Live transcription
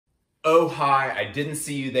Oh, hi, I didn't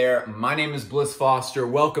see you there. My name is Bliss Foster.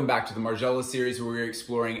 Welcome back to the Margiela series where we're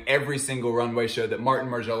exploring every single runway show that Martin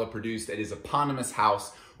Margiela produced at his eponymous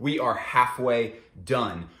house. We are halfway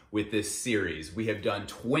done with this series. We have done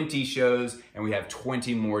 20 shows and we have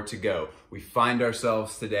 20 more to go. We find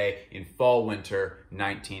ourselves today in fall/winter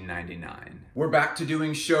 1999. We're back to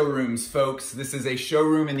doing showrooms, folks. This is a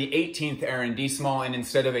showroom in the 18th arrondissement, and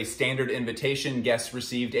instead of a standard invitation, guests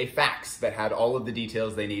received a fax that had all of the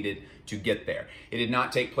details they needed to get there. It did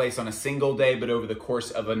not take place on a single day, but over the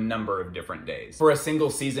course of a number of different days. For a single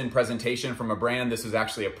season presentation from a brand, this was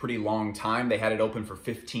actually a pretty long time. They had it open for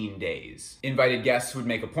 15 days. Invited guests would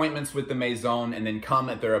make appointments with the Maison and then come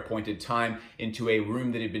at their appointed time into a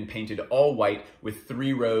room that had been painted all white with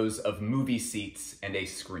 3 rows of movie seats and a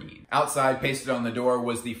screen. Outside, pasted on the door,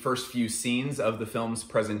 was the first few scenes of the film's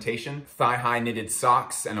presentation. Thigh-high knitted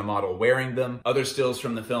socks and a model wearing them. Other stills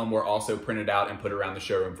from the film were also printed out and put around the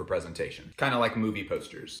showroom for presentation. Kind of like movie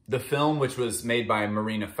posters. The film, which was made by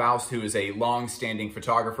Marina Faust, who is a long-standing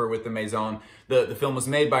photographer with the Maison, the film was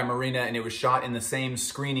made by Marina and it was shot in the same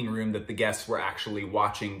screening room that the guests were actually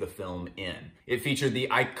watching the film in. It featured the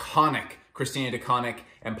iconic Christina DeConnick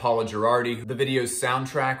and Paula Girardi. The video's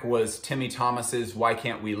soundtrack was Timmy Thomas's Why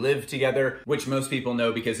Can't We Live Together, which most people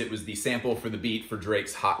know because it was the sample for the beat for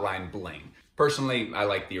Drake's Hotline Bling. Personally, I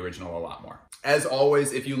like the original a lot more. As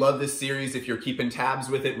always, if you love this series, if you're keeping tabs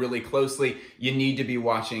with it really closely, you need to be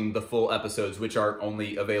watching the full episodes, which are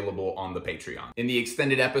only available on the Patreon. In the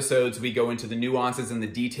extended episodes, we go into the nuances and the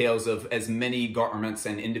details of as many garments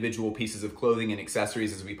and individual pieces of clothing and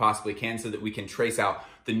accessories as we possibly can so that we can trace out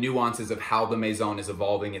the nuances of how the Maison is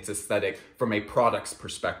evolving its aesthetic from a product's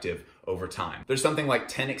perspective over time. There's something like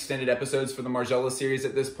 10 extended episodes for the Margiela series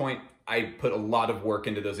at this point. I put a lot of work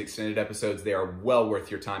into those extended episodes. They are well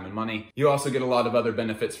worth your time and money. You also get a lot of other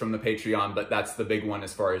benefits from the Patreon, but that's the big one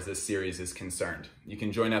as far as this series is concerned. You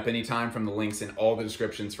can join up anytime from the links in all the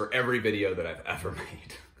descriptions for every video that I've ever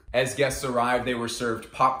made. As guests arrived, they were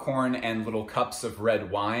served popcorn and little cups of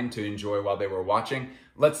red wine to enjoy while they were watching.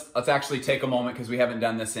 Let's actually take a moment, because we haven't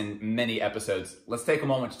done this in many episodes. Let's take a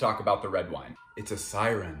moment to talk about the red wine. It's a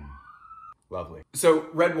siren. Lovely. So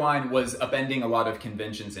red wine was upending a lot of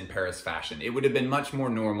conventions in Paris fashion. It would have been much more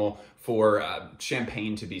normal for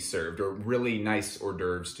champagne to be served or really nice hors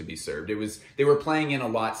d'oeuvres to be served. They were playing in a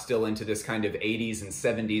lot still into this kind of 80s and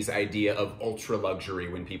 70s idea of ultra luxury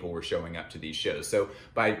when people were showing up to these shows. So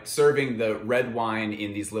by serving the red wine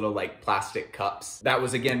in these little like plastic cups, that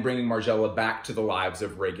was again bringing Margiela back to the lives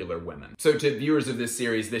of regular women. So to viewers of this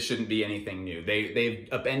series, this shouldn't be anything new. They've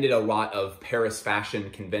upended a lot of Paris fashion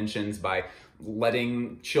conventions by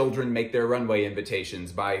letting children make their runway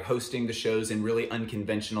invitations, by hosting the shows in really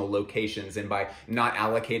unconventional locations, and by not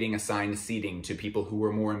allocating assigned seating to people who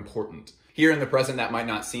were more important. Here in the present, that might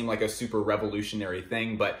not seem like a super revolutionary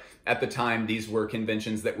thing, but at the time, these were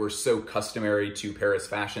conventions that were so customary to Paris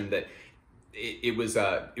fashion that it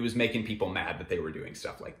was making people mad that they were doing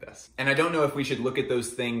stuff like this. And I don't know if we should look at those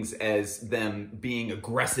things as them being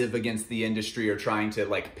aggressive against the industry or trying to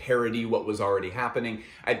like parody what was already happening.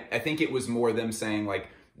 I think it was more them saying like,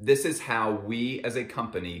 this is how we as a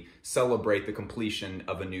company celebrate the completion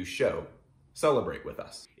of a new show. Celebrate with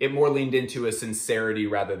us. It more leaned into a sincerity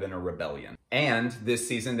rather than a rebellion. And this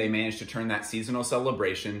season, they managed to turn that seasonal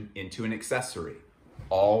celebration into an accessory.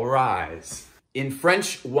 All rise. In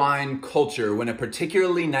French wine culture, when a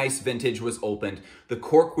particularly nice vintage was opened, the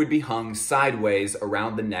cork would be hung sideways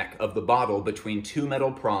around the neck of the bottle between 2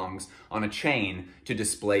 metal prongs on a chain to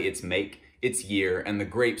display its make, its year, and the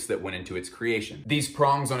grapes that went into its creation. These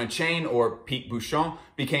prongs on a chain, or pique-bouchon,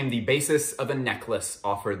 became the basis of a necklace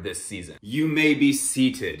offered this season. You may be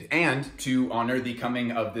seated. And to honor the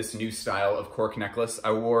coming of this new style of cork necklace,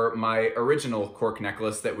 I wore my original cork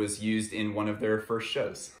necklace that was used in one of their first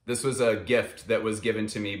shows. This was a gift that was given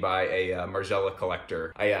to me by a Margiela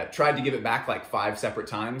collector. I tried to give it back like 5 separate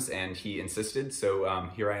times and he insisted, so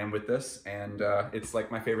here I am with this, and it's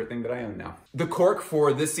like my favorite thing that I own now. The cork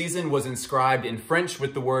for this season was inscribed in French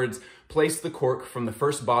with the words, "Place the cork from the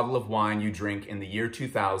first bottle of wine you drink in the year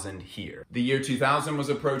 2000 here." The year 2000 was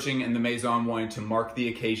approaching and the Maison wanted to mark the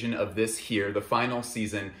occasion of this here, the final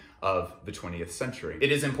season of the 20th century.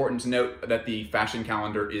 It is important to note that the fashion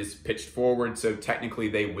calendar is pitched forward, so technically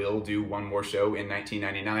they will do one more show in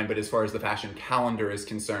 1999, but as far as the fashion calendar is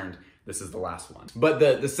concerned, this is the last one. But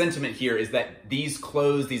the sentiment here is that these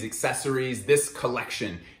clothes, these accessories, this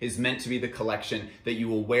collection is meant to be the collection that you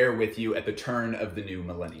will wear with you at the turn of the new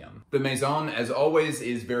millennium. The Maison, as always,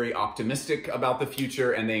 is very optimistic about the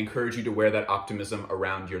future, and they encourage you to wear that optimism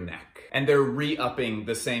around your neck. and they're re-upping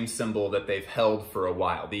the same symbol that they've held for a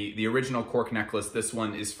while. The original cork necklace, this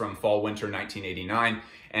one is from fall-winter 1989,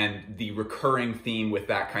 and the recurring theme with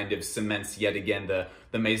that kind of cements yet again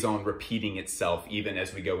the Maison repeating itself even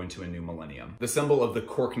as we go into a new millennium. The symbol of the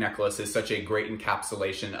cork necklace is such a great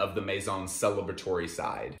encapsulation of the Maison's celebratory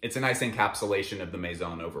side. It's a nice encapsulation of the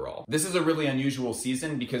Maison overall. This is a really unusual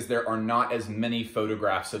season because there are not as many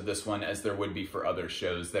photographs of this one as there would be for other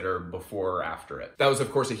shows that are before or after it. That was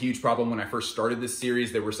of course a huge problem when I first started this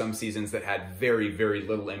series. There were some seasons that had very, very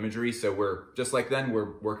little imagery, so we're just like then,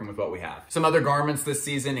 we're working with what we have. Some other garments this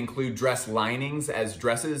season include dress linings as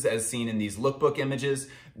dresses, as seen in these lookbook images.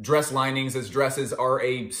 Dress linings as dresses are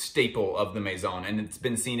a staple of the Maison, and it's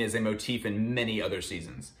been seen as a motif in many other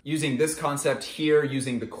seasons. Using this concept here,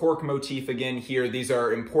 using the cork motif again here, these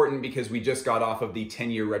are important because we just got off of the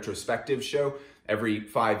 10-year retrospective show. Every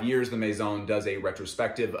 5 years, the Maison does a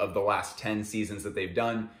retrospective of the last 10 seasons that they've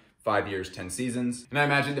done. 5 years, 10 seasons. And I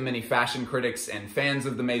imagine that many fashion critics and fans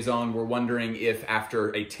of the Maison were wondering if after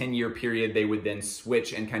a 10-year period, they would then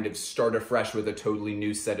switch and kind of start afresh with a totally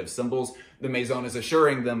new set of symbols. The Maison is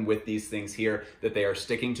assuring them with these things here that they are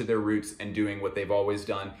sticking to their roots and doing what they've always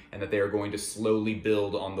done, and that they are going to slowly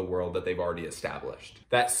build on the world that they've already established.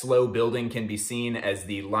 That slow building can be seen as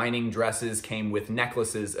the lining dresses came with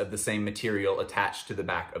necklaces of the same material attached to the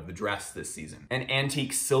back of the dress this season. An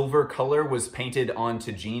antique silver color was painted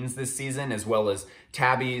onto jeans this season, as well as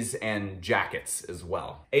tabbies and jackets as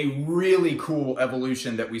well. A really cool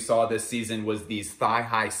evolution that we saw this season was these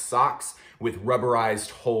thigh-high socks with rubberized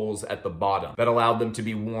holes at the bottom that allowed them to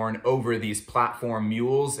be worn over these platform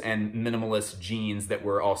mules and minimalist jeans that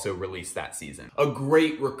were also released that season. A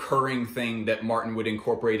great recurring thing that Martin would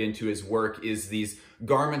incorporate into his work is these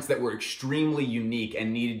garments that were extremely unique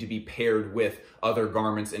and needed to be paired with other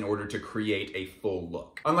garments in order to create a full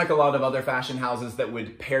look. Unlike a lot of other fashion houses that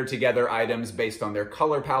would pair together items based on their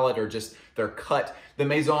color palette or just their cut, the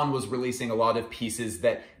Maison was releasing a lot of pieces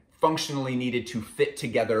that functionally needed to fit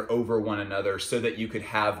together over one another so that you could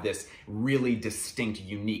have this really distinct,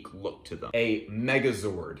 unique look to them. A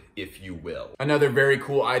megazord, if you will. Another very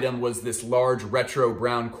cool item was this large retro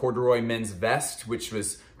brown corduroy men's vest, which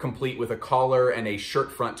was complete with a collar and a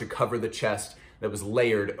shirt front to cover the chest that was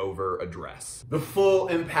layered over a dress. The full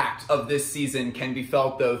impact of this season can be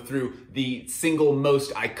felt though through the single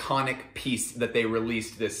most iconic piece that they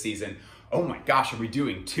released this season. Oh my gosh, are we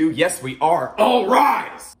doing two? Yes, we are. All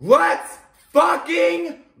rise! Let's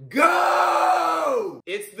fucking go!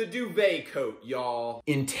 It's the duvet coat, y'all.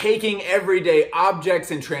 In taking everyday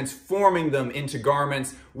objects and transforming them into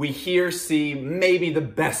garments, we here see maybe the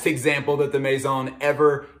best example that the Maison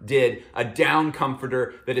ever did, a down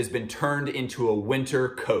comforter that has been turned into a winter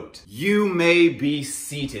coat. You may be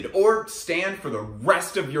seated or stand for the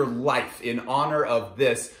rest of your life in honor of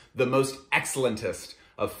this, the most excellentest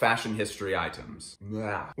of fashion history items.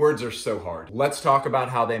 Blah. Words are so hard. Let's talk about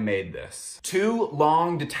how they made this. Two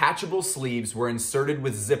long detachable sleeves were inserted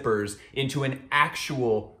with zippers into an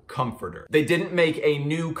actual comforter. They didn't make a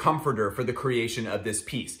new comforter for the creation of this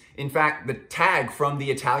piece. In fact, the tag from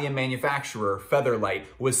the Italian manufacturer, Featherlight,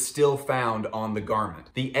 was still found on the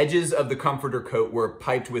garment. The edges of the comforter coat were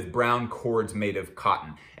piped with brown cords made of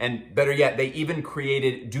cotton. And better yet, they even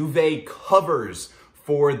created duvet covers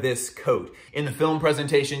for this coat. In the film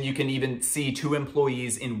presentation, you can even see two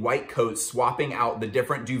employees in white coats swapping out the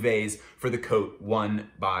different duvets for the coat one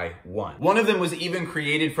by one. One of them was even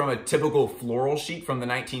created from a typical floral sheet from the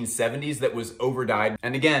 1970s that was overdyed.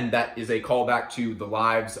 And again, that is a callback to the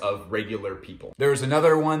lives of regular people. There's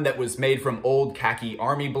another one that was made from old khaki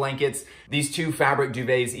army blankets. These two fabric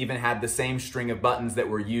duvets even had the same string of buttons that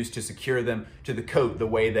were used to secure them to the coat the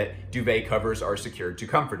way that duvet covers are secured to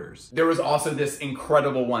comforters. There was also this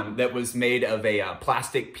incredible one that was made of a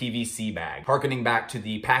plastic PVC bag, harkening back to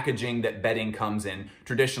the packaging that bedding comes in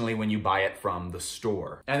traditionally when you buy it from the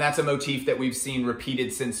store. And that's a motif that we've seen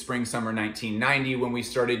repeated since spring summer 1990 when we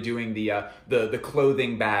started doing the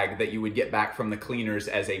clothing bag that you would get back from the cleaners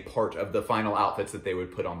as a part of the final outfits that they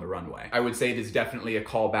would put on the runway. I would say it is definitely a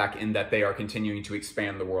callback in that they are continuing to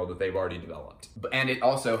expand the world that they've already developed. And it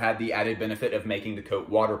also had the added benefit of making the coat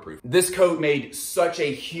waterproof. This coat made such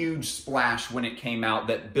a huge splash when it came out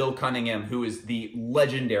that Bill Cunningham, who is the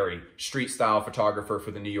legendary street style photographer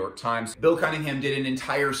for the New York Times, Bill Cunningham did an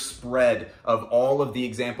entire spread of all of the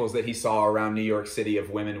examples that he saw around New York City of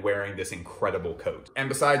women wearing this incredible coat. And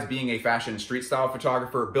besides being a fashion street style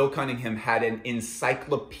photographer, Bill Cunningham had an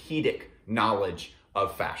encyclopedic knowledge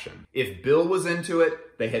of fashion. If Bill was into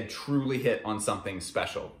it, they had truly hit on something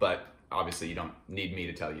special, but obviously you don't need me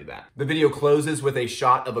to tell you that. The video closes with a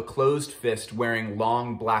shot of a closed fist wearing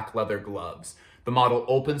long black leather gloves. The model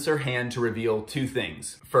opens her hand to reveal two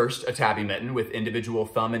things. First, a tabby mitten with individual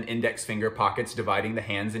thumb and index finger pockets dividing the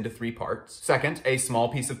hands into 3 parts. Second, a small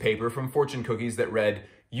piece of paper from fortune cookies that read,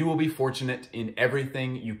 "You will be fortunate in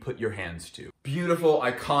everything you put your hands to." Beautiful,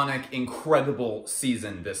 iconic, incredible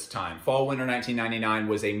season this time. Fall/winter 1999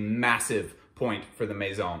 was a massive point for the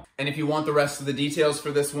Maison. And if you want the rest of the details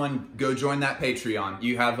for this one, go join that Patreon.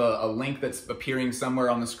 You have a link that's appearing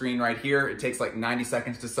somewhere on the screen right here. It takes like 90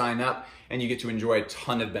 seconds to sign up, and you get to enjoy a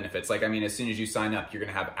ton of benefits. Like, I mean, as soon as you sign up, you're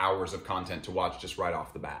gonna have hours of content to watch just right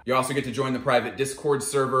off the bat. You also get to join the private Discord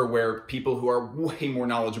server where people who are way more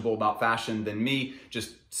knowledgeable about fashion than me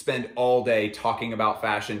just spend all day talking about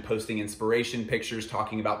fashion, posting inspiration pictures,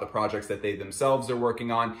 talking about the projects that they themselves are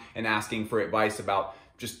working on, and asking for advice about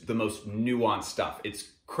just the most nuanced stuff. It's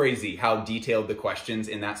crazy how detailed the questions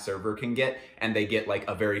in that server can get, and they get like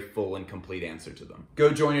a very full and complete answer to them.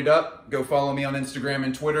 Go join it up. Go follow me on Instagram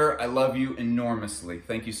and Twitter. I love you enormously.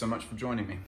 Thank you so much for joining me.